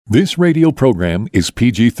This radio program is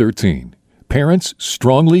PG-13. Parents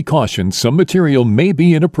strongly caution some material may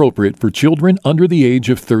be inappropriate for children under the age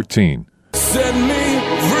of 13. Set me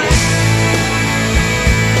free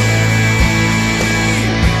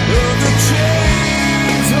of the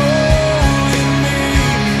chains holding me.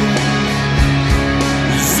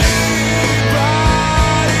 Is anybody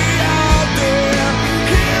out there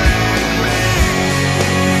hearing me?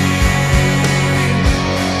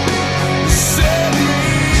 Set me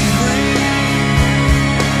free.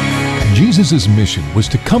 Jesus' mission was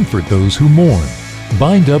to comfort those who mourn,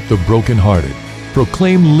 bind up the brokenhearted,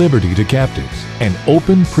 proclaim liberty to captives, and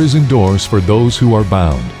open prison doors for those who are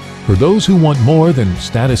bound. For those who want more than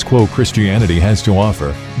status quo Christianity has to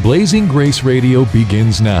offer, Blazing Grace Radio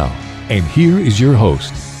begins now. And here is your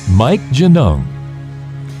host, Mike Janung.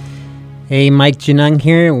 Hey, Mike Janung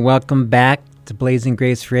here. Welcome back to Blazing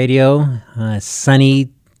Grace Radio. Sunny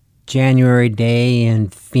January day in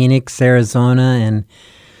Phoenix, Arizona, and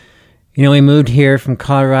you know, we moved here from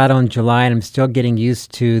Colorado in July, and I'm still getting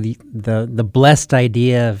used to the blessed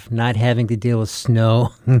idea of not having to deal with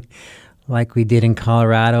snow like we did in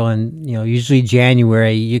Colorado. And, you know, usually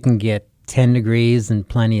January, you can get 10 degrees and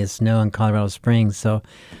plenty of snow in Colorado Springs. So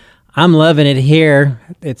I'm loving it here.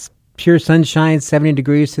 It's pure sunshine, 70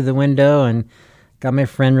 degrees through the window, and got my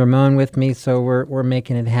friend Ramon with me, so we're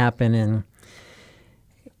making it happen.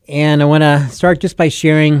 And I want to start just by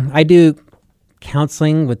sharing, I do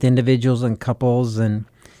counseling with individuals and couples, and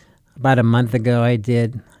about a month ago I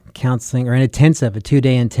did counseling, or an intensive, a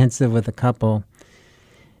 2-day intensive with a couple,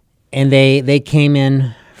 and they came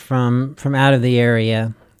in from out of the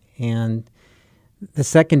area, and the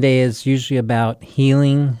second day is usually about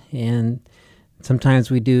healing, and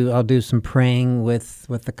sometimes I'll do some praying with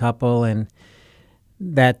the couple, and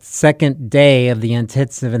that second day of the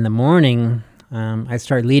intensive in the morning, I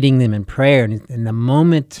start leading them in prayer, and in the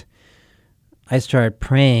moment I started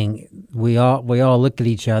praying, we all look at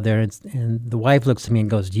each other, and the wife looks at me and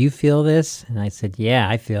goes, "Do you feel this?" And I said, "Yeah,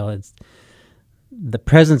 I feel it." The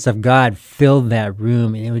presence of God filled that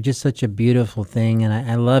room, and it was just such a beautiful thing. And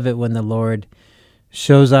I love it when the Lord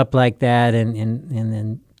shows up like that and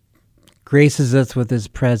then graces us with His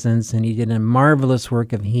presence. And He did a marvelous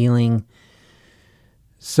work of healing.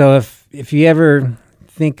 So if you ever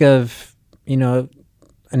think of, you know,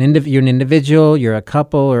 you're an individual, you're a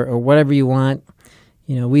couple, or whatever you want,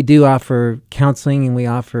 you know, we do offer counseling and we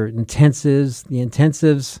offer intensives. The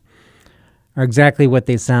intensives are exactly what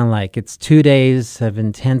they sound like. It's 2 days of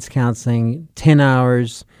intense counseling, 10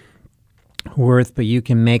 hours worth, but you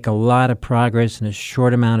can make a lot of progress in a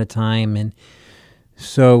short amount of time. And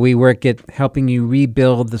so we work at helping you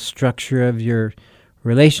rebuild the structure of your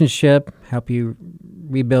relationship, help you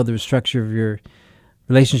rebuild the structure of your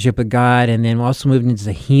relationship with God, and then also moving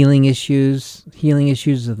into healing issues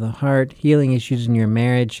of the heart, healing issues in your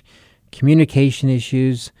marriage, communication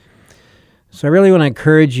issues. So I really want to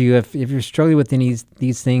encourage you, if you're struggling with any of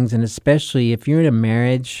these things, and especially if you're in a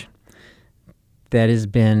marriage that has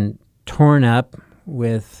been torn up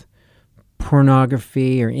with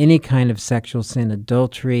pornography or any kind of sexual sin,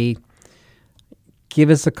 adultery, give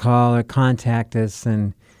us a call or contact us.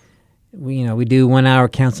 And we do 1-hour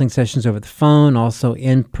counseling sessions over the phone, also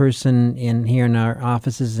in person here in our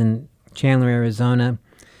offices in Chandler, Arizona.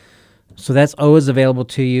 So that's always available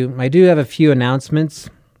to you. I do have a few announcements.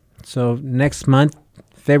 So next month,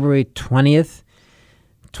 February 20th,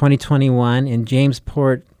 2021, in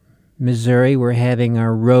Jamesport, Missouri, we're having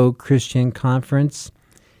our Rogue Christian Conference,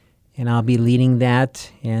 and I'll be leading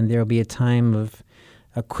that, and there will be a time of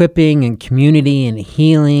equipping and community and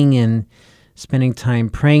healing and spending time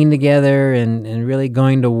praying together and really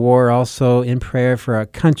going to war also in prayer for our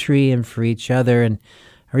country and for each other. And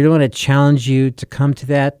I really want to challenge you to come to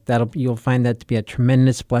that. You'll find that to be a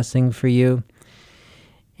tremendous blessing for you.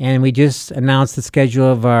 And we just announced the schedule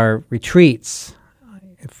of our retreats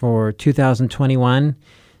for 2021.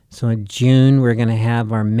 So in June, we're going to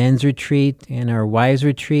have our men's retreat and our wives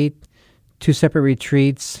retreat, 2 separate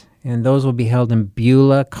retreats, and those will be held in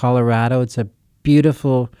Beulah, Colorado. It's a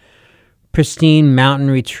beautiful, pristine mountain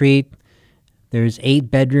retreat. There's 8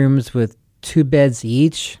 bedrooms with 2 beds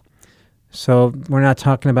each. So we're not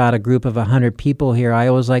talking about a group of 100 people here. I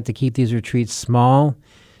always like to keep these retreats small.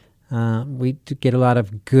 We get a lot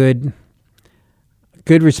of good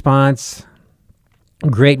response,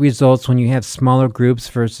 great results when you have smaller groups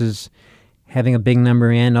versus having a big number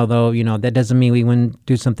in, although, you know, that doesn't mean we wouldn't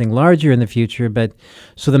do something larger in the future. But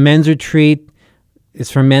so the men's retreat is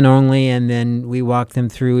for men only, and then we walk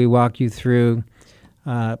you through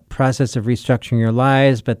process of restructuring your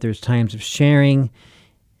lives, but there's times of sharing.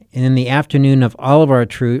 And in the afternoon of all of our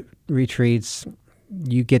retreats,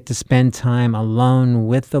 you get to spend time alone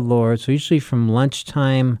with the Lord. So usually from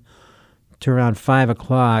lunchtime to around 5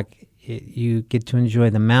 o'clock, you get to enjoy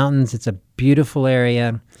the mountains. It's a beautiful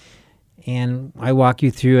area. And I walk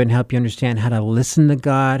you through and help you understand how to listen to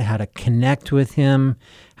God, how to connect with Him,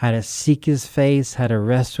 how to seek His face, how to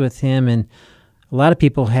rest with Him. And a lot of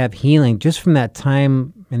people have healing just from that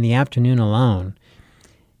time in the afternoon alone.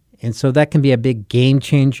 And so that can be a big game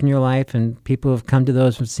changer in your life. And people have come to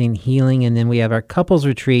those who've seen healing. And then we have our couples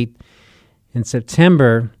retreat in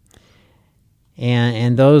September.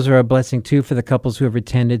 And those are a blessing too for the couples who have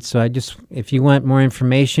attended. So if you want more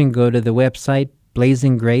information, go to the website,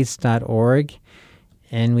 blazinggrace.org,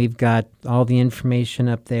 and we've got all the information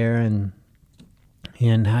up there and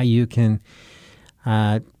how you can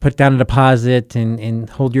put down a deposit and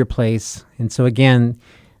hold your place. And so again,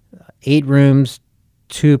 8 rooms,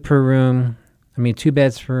 2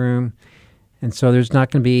 beds per room. And so there's not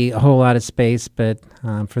going to be a whole lot of space, but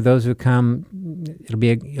for those who come, it'll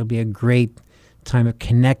be a great time of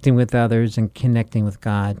connecting with others and connecting with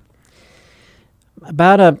God.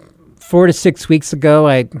 About 4 to 6 weeks ago,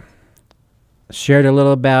 I shared a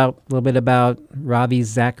little bit about Ravi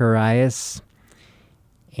Zacharias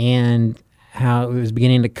and how it was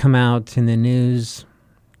beginning to come out in the news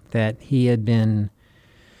that he had been.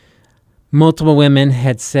 Multiple women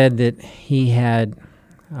had said that he had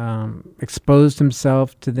exposed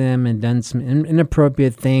himself to them and done some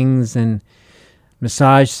inappropriate things and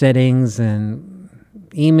massage settings and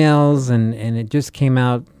emails, and it just came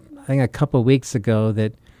out, I think, a couple of weeks ago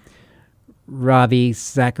that Ravi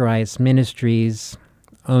Zacharias Ministries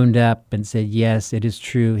owned up and said, yes, it is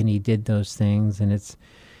true, and he did those things. And it's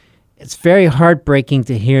very heartbreaking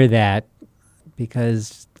to hear that,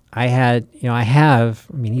 because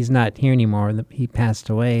he's not here anymore. He passed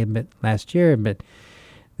away last year, but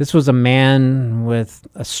this was a man with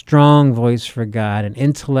a strong voice for God, an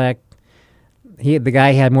intellect. The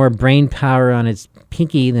guy had more brain power on his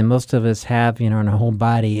pinky than most of us have, on our whole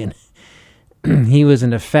body. And he was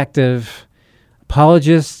an effective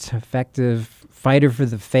apologist, effective fighter for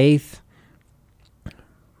the faith.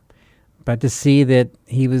 But to see that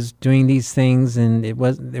he was doing these things, and it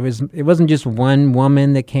wasn't just one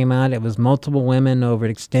woman that came out; it was multiple women over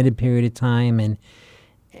an extended period of time.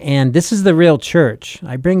 And this is the real church.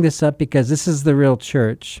 I bring this up because this is the real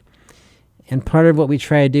church. And part of what we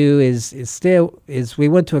try to do is we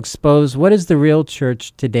want to expose what is the real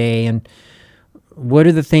church today, and what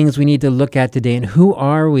are the things we need to look at today, and who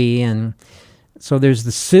are we? And so there's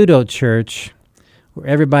the pseudo church, where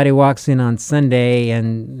everybody walks in on Sunday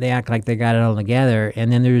and they act like they got it all together.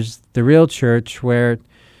 And then there's the real church, where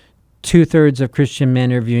 2/3 of Christian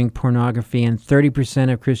men are viewing pornography and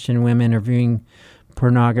 30% of Christian women are viewing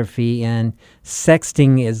pornography, and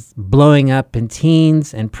sexting is blowing up in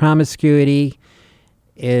teens, and promiscuity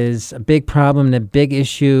is a big problem and a big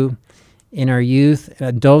issue in our youth.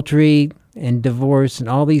 Adultery and divorce and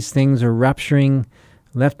all these things are rupturing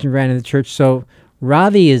left and right in the church. So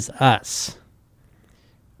Ravi is us.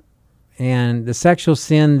 And the sexual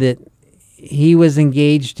sin that he was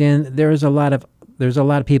engaged in, there's a lot of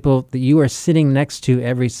people that you are sitting next to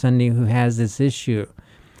every Sunday who has this issue.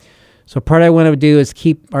 So part I want to do is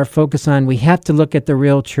keep our focus on, we have to look at the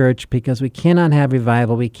real church, because we cannot have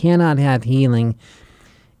revival, we cannot have healing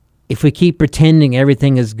if we keep pretending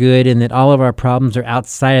everything is good and that all of our problems are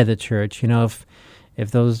outside of the church.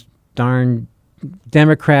 If those darn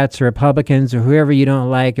Democrats or Republicans or whoever you don't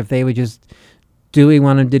like, if they would just do what we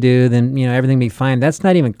want them to do, then everything will be fine. That's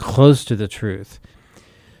not even close to the truth.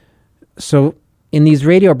 So in these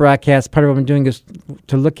radio broadcasts, part of what I'm doing is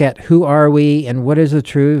to look at who are we and what is the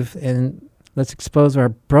truth, and let's expose our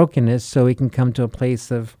brokenness so we can come to a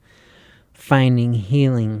place of finding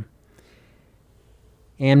healing.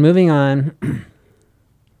 And moving on,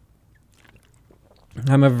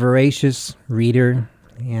 I'm a voracious reader,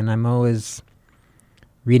 and I'm always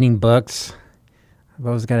reading books. I've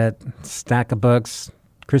always got a stack of books.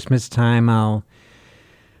 Christmas time,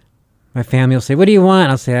 my family will say, "What do you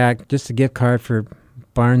want?" I'll say, "Just a gift card for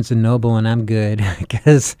Barnes and Noble, and I'm good,"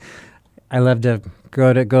 because I love to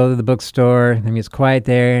go to the bookstore. It's quiet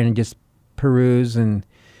there, and just peruse, and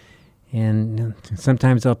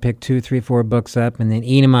sometimes I'll pick 2, 3, 4 books up, and then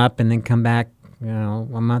eat them up, and then come back, a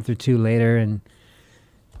month or two later.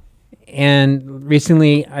 And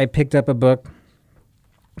recently, I picked up a book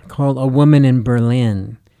called A Woman in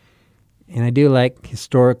Berlin, and I do like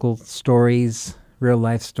historical stories, real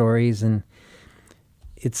life stories, and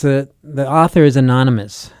the author is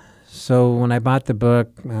anonymous. So when I bought the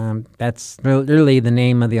book, that's literally the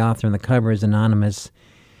name of the author on the cover is anonymous.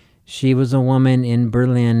 She was a woman in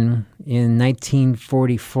Berlin in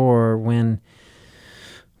 1944 when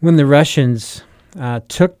when the Russians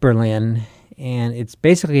took Berlin, and it's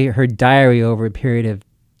basically her diary over a period of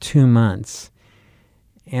 2 months.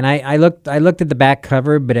 And I looked at the back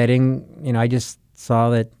cover, but I didn't, I just saw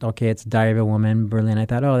that, okay, it's a diary of a woman, Berlin. I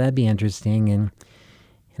thought, oh, that'd be interesting. And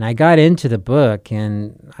I got into the book,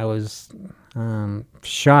 and I was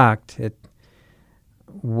shocked at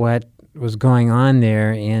what was going on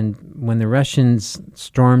there. And when the Russians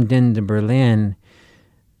stormed into Berlin,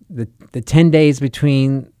 the 10 days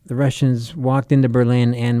between the Russians walked into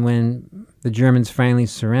Berlin and when the Germans finally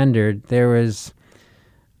surrendered, there was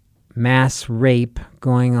mass rape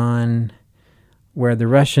going on where the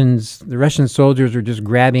Russian soldiers were just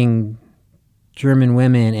grabbing German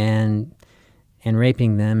women and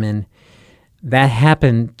raping them. And that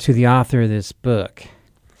happened to the author of this book.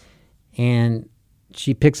 And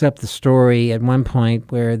she picks up the story at one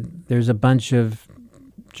point where there's a bunch of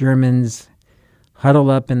Germans huddled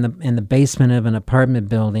up in the basement of an apartment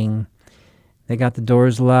building. They got the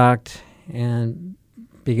doors locked, and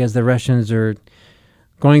because the Russians are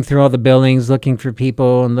going through all the buildings looking for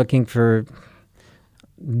people and looking for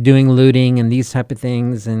doing looting and these type of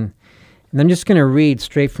things. And I'm just going to read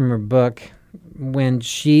straight from her book. When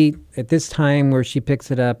she, at this time where she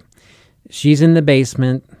picks it up, she's in the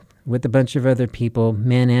basement with a bunch of other people,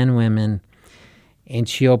 men and women, and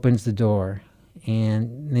she opens the door.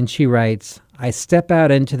 And then she writes, I step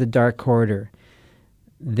out into the dark corridor.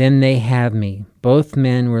 Then they have me. Both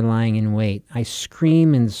men were lying in wait. I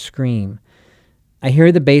scream and scream. I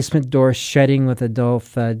hear the basement door shutting with a dull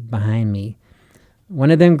thud behind me.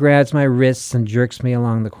 One of them grabs my wrists and jerks me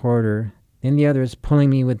along the corridor. Then the other is pulling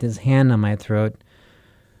me with his hand on my throat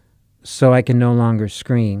so I can no longer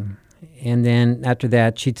scream. And then after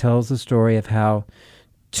that, she tells the story of how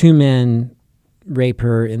 2 men rape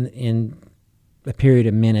her in a period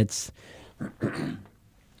of minutes. And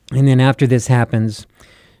then after this happens,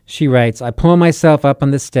 she writes, I pull myself up on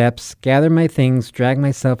the steps, gather my things, drag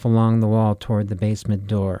myself along the wall toward the basement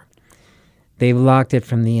door. They've locked it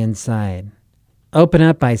from the inside. Open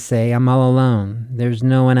up, I say. I'm all alone. There's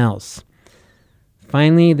no one else.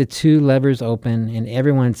 Finally, the 2 levers open and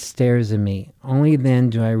everyone stares at me. Only then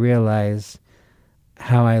do I realize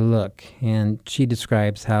how I look. And she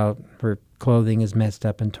describes how her clothing is messed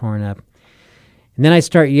up and torn up. And then I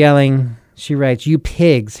start yelling. She writes, you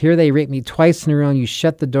pigs, here they rape me twice in a row and you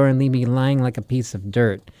shut the door and leave me lying like a piece of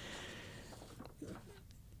dirt.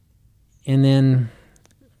 And then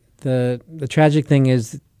the tragic thing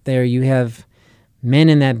is there you have men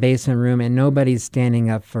in that basement room and nobody's standing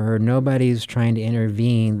up for her. Nobody's trying to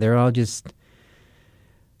intervene. They're all just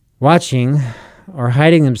watching or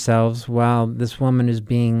hiding themselves while this woman is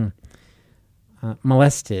being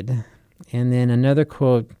molested. And then another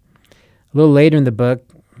quote a little later in the book,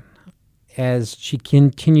 as she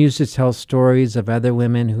continues to tell stories of other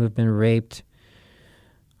women who have been raped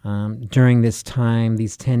during this time,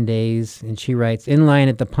 these 10 days. And she writes, in line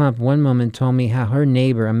at the pump, one woman told me how her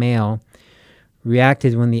neighbor, a male,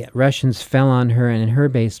 reacted when the Russians fell on her and in her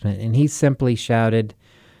basement. And he simply shouted,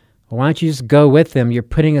 well, why don't you just go with them? You're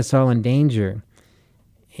putting us all in danger.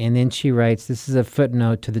 And then she writes, this is a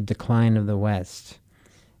footnote to the decline of the West,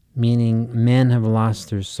 meaning men have lost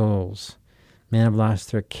their souls. Men have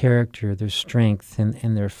lost their character, their strength,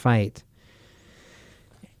 and their fight.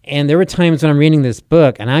 And there were times when I'm reading this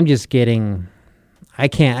book and I'm just getting, I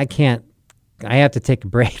have to take a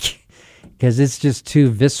break because it's just too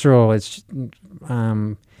visceral. It's,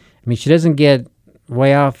 she doesn't get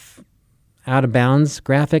way off out of bounds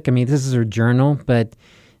graphic. This is her journal, but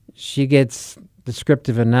she gets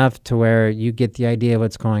descriptive enough to where you get the idea of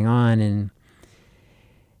what's going on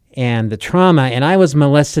and the trauma. And I was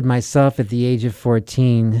molested myself at the age of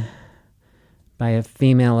 14 by a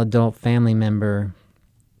female adult family member.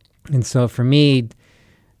 And so for me,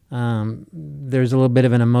 there's a little bit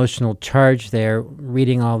of an emotional charge there,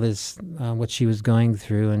 reading all this, what she was going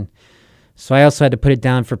through. And so I also had to put it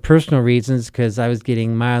down for personal reasons because I was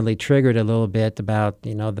getting mildly triggered a little bit about,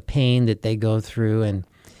 the pain that they go through.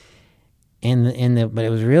 But it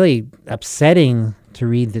was really upsetting to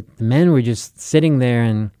read that the men were just sitting there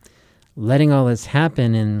and letting all this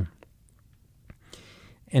happen.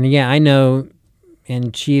 And yeah, I know,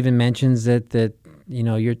 and she even mentions that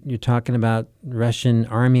you're talking about Russian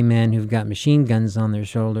army men who've got machine guns on their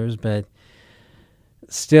shoulders, but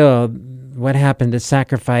still, what happened to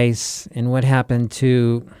sacrifice and what happened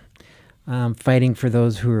to fighting for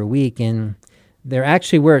those who are weak? And there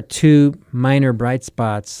actually were 2 minor bright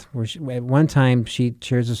spots. At one time, she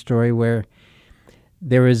shares a story where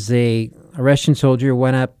there was a Russian soldier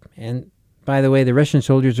went up, and by the way, the Russian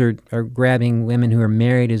soldiers are grabbing women who are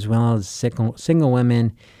married as well as single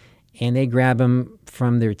women, and they grab them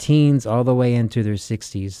from their teens all the way into their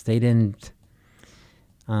 60s. They didn't.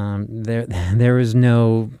 There was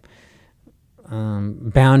no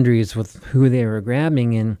boundaries with who they were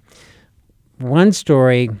grabbing. And one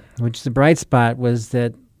story, which is a bright spot, was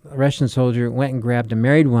that a Russian soldier went and grabbed a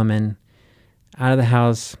married woman out of the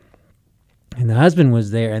house, and the husband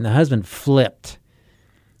was there, and the husband flipped.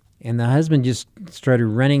 And the husband just started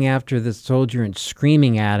running after the soldier and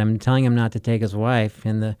screaming at him, telling him not to take his wife.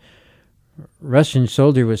 And the Russian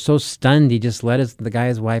soldier was so stunned, he just let the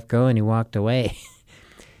guy's wife go, and he walked away.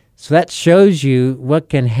 So that shows you what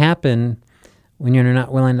can happen when you're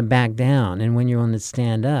not willing to back down and when you're willing to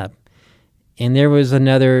stand up. And there was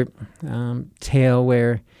another tale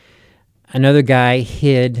where another guy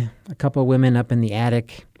hid a couple of women up in the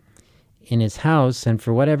attic in his house, and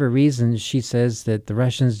for whatever reason, she says that the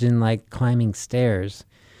Russians didn't like climbing stairs,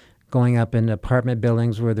 going up into apartment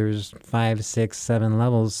buildings where there's 5, 6, 7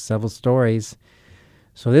 levels, several stories.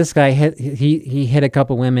 So this guy he hid a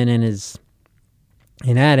couple women in his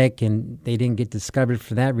attic, and they didn't get discovered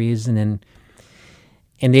for that reason, and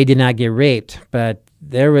they did not get raped. But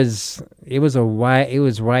it was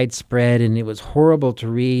widespread, and it was horrible to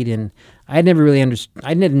read, and I never really understood.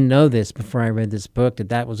 I didn't know this before I read this book,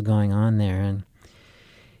 that was going on there.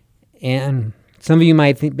 And some of you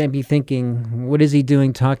might be thinking, what is he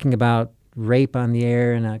doing talking about rape on the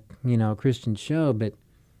air in a Christian show? But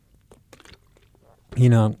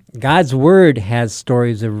God's word has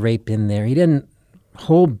stories of rape in there. He didn't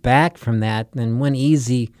hold back from that. And one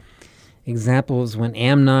easy example is when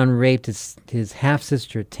Amnon raped his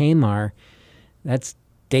half-sister Tamar. That's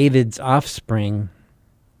David's offspring.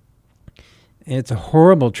 And it's a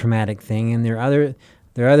horrible, traumatic thing. And there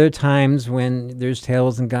are other times when there's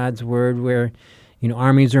tales in God's word where,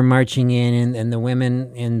 armies are marching in, and the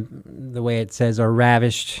women, in the way it says, are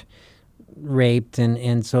ravished, raped.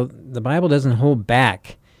 And so the Bible doesn't hold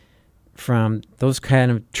back from those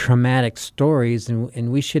kind of traumatic stories,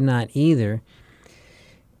 and we should not either.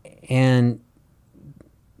 And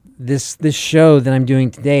this show that I'm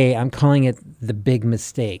doing today, I'm calling it The Big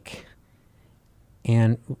Mistake.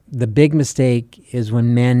 And the big mistake is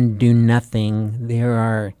when men do nothing. There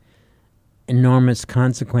are enormous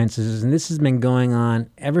consequences. And this has been going on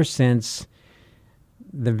ever since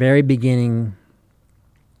the very beginning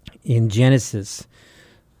in Genesis.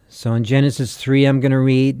 So in Genesis 3, I'm going to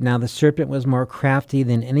read, "Now the serpent was more crafty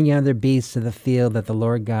than any other beast of the field that the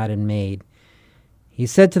Lord God had made. He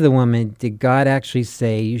said to the woman, 'Did God actually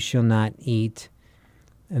say, you shall not eat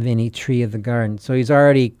of any tree of the garden?'" So he's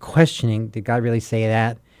already questioning, did God really say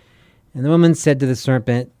that? "And the woman said to the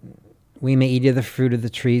serpent, 'We may eat of the fruit of the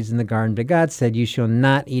trees in the garden, but God said, you shall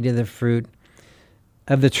not eat of the fruit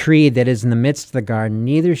of the tree that is in the midst of the garden,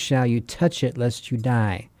 neither shall you touch it, lest you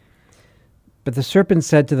die.' But the serpent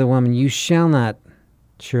said to the woman, 'You shall not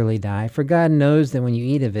surely die, for God knows that when you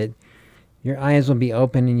eat of it, your eyes will be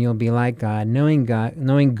open and you'll be like God, knowing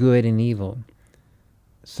good and evil.'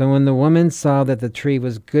 So when the woman saw that the tree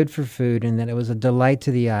was good for food, and that it was a delight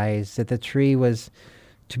to the eyes, that the tree was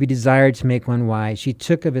to be desired to make one wise, she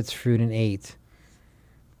took of its fruit and ate.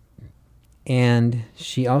 And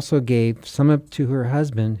she also gave some up to her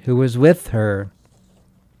husband who was with her,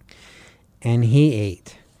 and he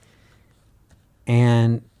ate."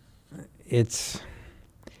 And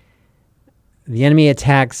the enemy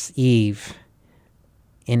attacks Eve,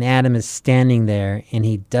 and Adam is standing there, and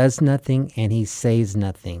he does nothing and he says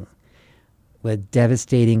nothing, with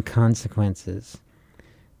devastating consequences.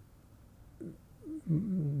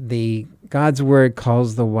 God's word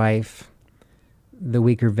calls the wife the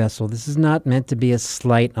weaker vessel. This is not meant to be a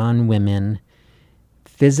slight on women.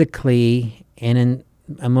 Physically and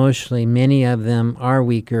emotionally, many of them are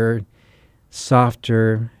weaker,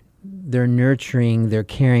 softer, they're nurturing, they're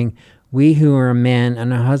caring. We who are men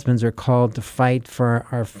and our husbands are called to fight for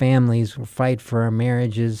our families, fight for our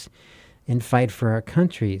marriages, and fight for our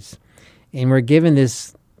countries. And we're given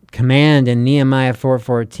this command in Nehemiah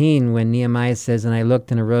 4:14 when Nehemiah says, "And I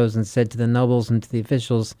looked and arose and said to the nobles and to the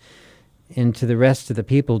officials and to the rest of the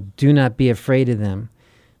people, do not be afraid of them.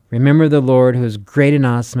 Remember the Lord who is great and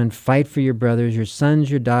awesome, and fight for your brothers, your sons,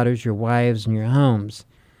 your daughters, your wives, and your homes."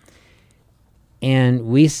 And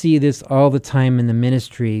we see this all the time in the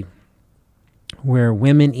ministry, where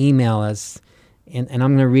women email us, and I'm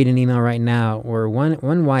going to read an email right now, where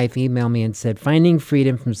one wife emailed me and said, "Finding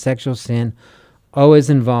freedom from sexual sin always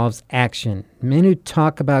involves action. Men who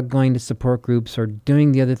talk about going to support groups or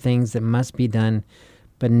doing the other things that must be done,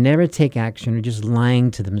 but never take action, are just lying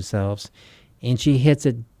to themselves." And she hits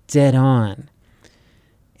it dead on.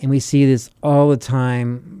 And we see this all the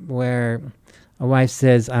time, where a wife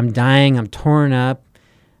says, "I'm dying, I'm torn up,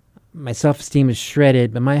 my self-esteem is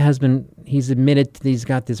shredded, but my husband, he's admitted that he's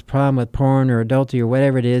got this problem with porn or adultery or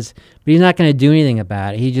whatever it is, but he's not going to do anything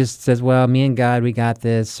about it. He just says, well, me and God, we got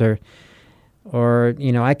this, or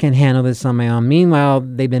I can handle this on my own. Meanwhile,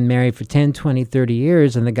 they've been married for 10, 20, 30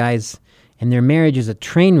 years, and their marriage is a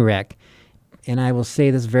train wreck. And I will say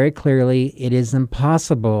this very clearly, it is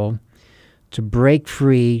impossible to break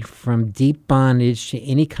free from deep bondage to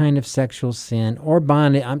any kind of sexual sin or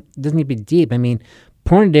bondage. It doesn't need to be deep. I mean,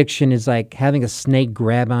 porn addiction is like having a snake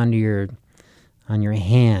grab onto your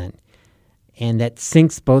hand, and that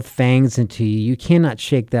sinks both fangs into you. You cannot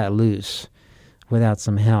shake that loose without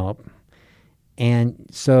some help. And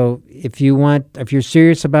so if you're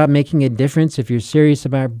serious about making a difference, if you're serious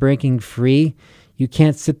about breaking free, you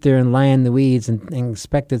can't sit there and lie in the weeds and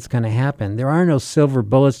expect it's going to happen. There are no silver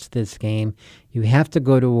bullets to this game. You have to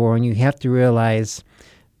go to war, and you have to realize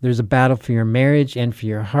there's a battle for your marriage and for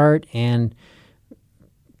your heart and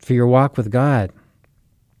for your walk with God.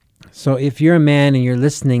 So if you're a man and you're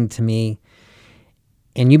listening to me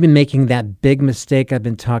and you've been making that big mistake I've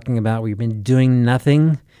been talking about, where you've been doing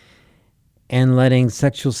nothing and letting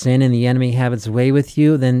sexual sin and the enemy have its way with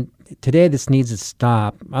you, then today this needs to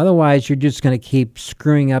stop. Otherwise, you're just going to keep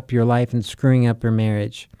screwing up your life and screwing up your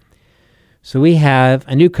marriage. So we have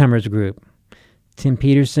a newcomers group. Tim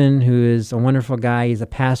Peterson, who is a wonderful guy, he's a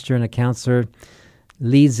pastor and a counselor,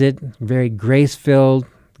 leads it, very grace-filled.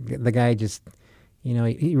 The guy just,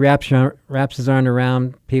 he wraps his arm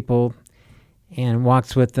around people and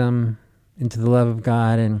walks with them into the love of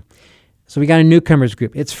God. And so we got a newcomers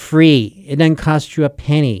group. It's free. It doesn't cost you a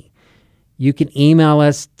penny. You can email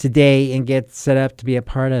us today and get set up to be a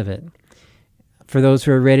part of it. For those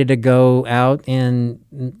who are ready to go out and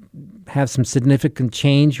have some significant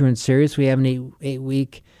change, you're in serious, we have an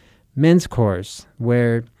 8-week men's course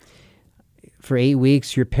where for 8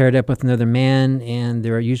 weeks you're paired up with another man, and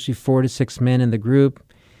there are usually 4 to 6 men in the group.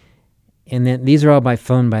 And then these are all by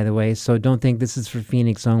phone, by the way, so don't think this is for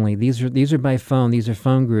Phoenix only. These are by phone. These are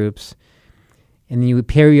phone groups. And then you would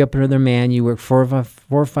pair you up with another man. You work 4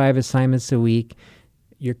 or 5 assignments a week.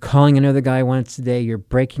 You're calling another guy once a day. You're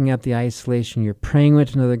breaking up the isolation. You're praying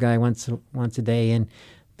with another guy once a day. And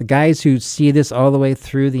the guys who see this all the way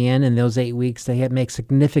through the end in those 8 weeks, they make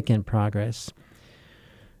significant progress.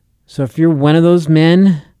 So if you're one of those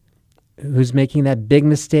men who's making that big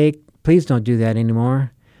mistake, please don't do that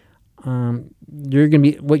anymore. You're going to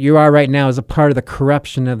be, what you are right now is a part of the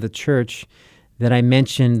corruption of the church that I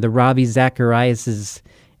mentioned, the Ravi Zachariases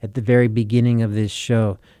at the very beginning of this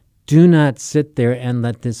show. Do not sit there and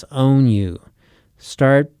let this own you.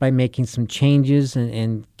 Start by making some changes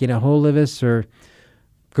and get a hold of us, or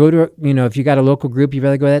go to, if you got a local group, you'd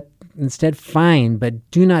rather go that instead, fine, but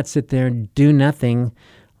do not sit there and do nothing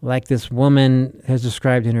like this woman has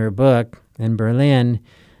described in her book in Berlin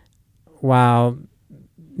while,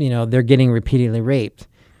 they're getting repeatedly raped.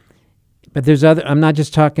 But I'm not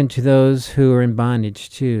just talking to those who are in bondage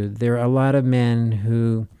too. There are a lot of men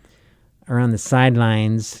who are on the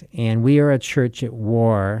sidelines, and we are a church at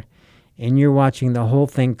war, and you're watching the whole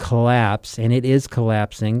thing collapse, and it is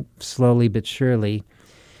collapsing slowly but surely.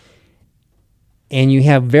 And you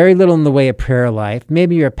have very little in the way of prayer life.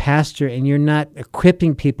 Maybe you're a pastor and you're not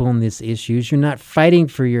equipping people in these issues. You're not fighting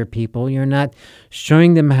for your people. You're not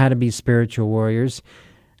showing them how to be spiritual warriors.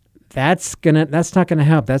 That's not gonna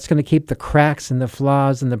help. That's gonna keep the cracks and the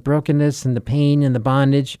flaws and the brokenness and the pain and the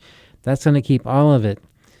bondage. That's gonna keep all of it.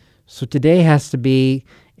 So today has to be,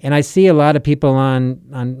 and I see a lot of people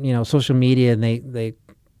on social media, and they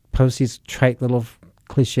post these trite little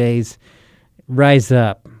cliches. Rise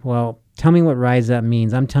up. Well, tell me what rise up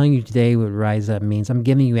means. I'm telling you today what rise up means. I'm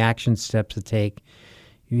giving you action steps to take.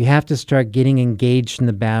 You have to start getting engaged in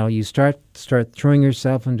the battle. You start throwing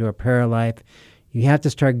yourself into a prayer life. You have to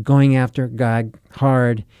start going after God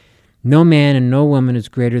hard. No man and no woman is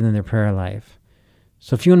greater than their prayer life.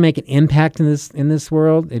 So if you want to make an impact in this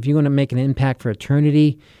world, if you want to make an impact for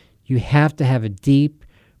eternity, you have to have a deep,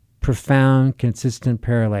 profound, consistent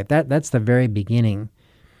prayer life. That's the very beginning.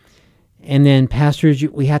 And then pastors,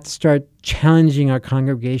 we have to start challenging our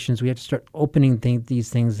congregations. We have to start opening these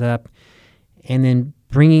things up, and then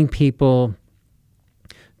bringing people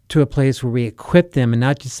to a place where we equip them, and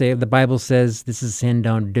not just say, the Bible says this is sin,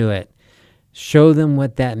 don't do it. Show them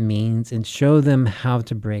what that means and show them how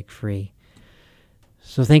to break free.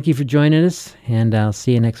 So thank you for joining us, and I'll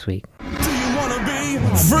see you next week. Do you want to be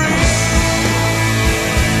free?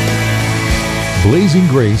 Blazing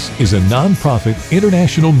Grace is a nonprofit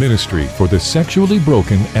international ministry for the sexually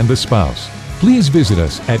broken and the spouse. Please visit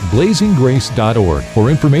us at blazinggrace.org for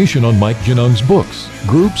information on Mike Genung's books,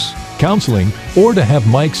 groups, counseling, or to have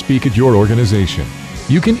Mike speak at your organization.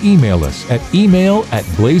 You can email us at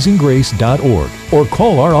email@blazinggrace.org or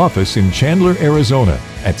call our office in Chandler, Arizona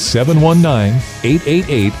at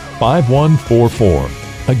 719-888-5144.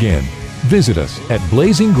 Again, visit us at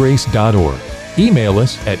blazinggrace.org. Email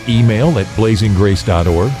us at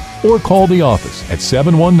email@blazinggrace.org or call the office at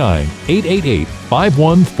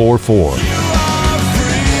 719-888-5144.